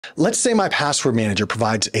Let's say my password manager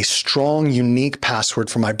provides a strong, unique password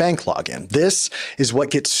for my bank login. This is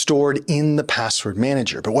what gets stored in the password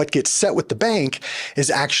manager. But what gets set with the bank is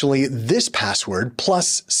actually this password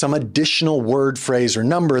plus some additional word, phrase, or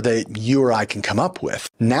number that you or I can come up with.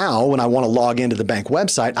 Now, when I want to log into the bank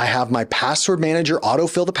website, I have my password manager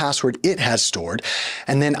autofill the password it has stored,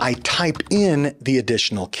 and then I type in the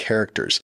additional characters.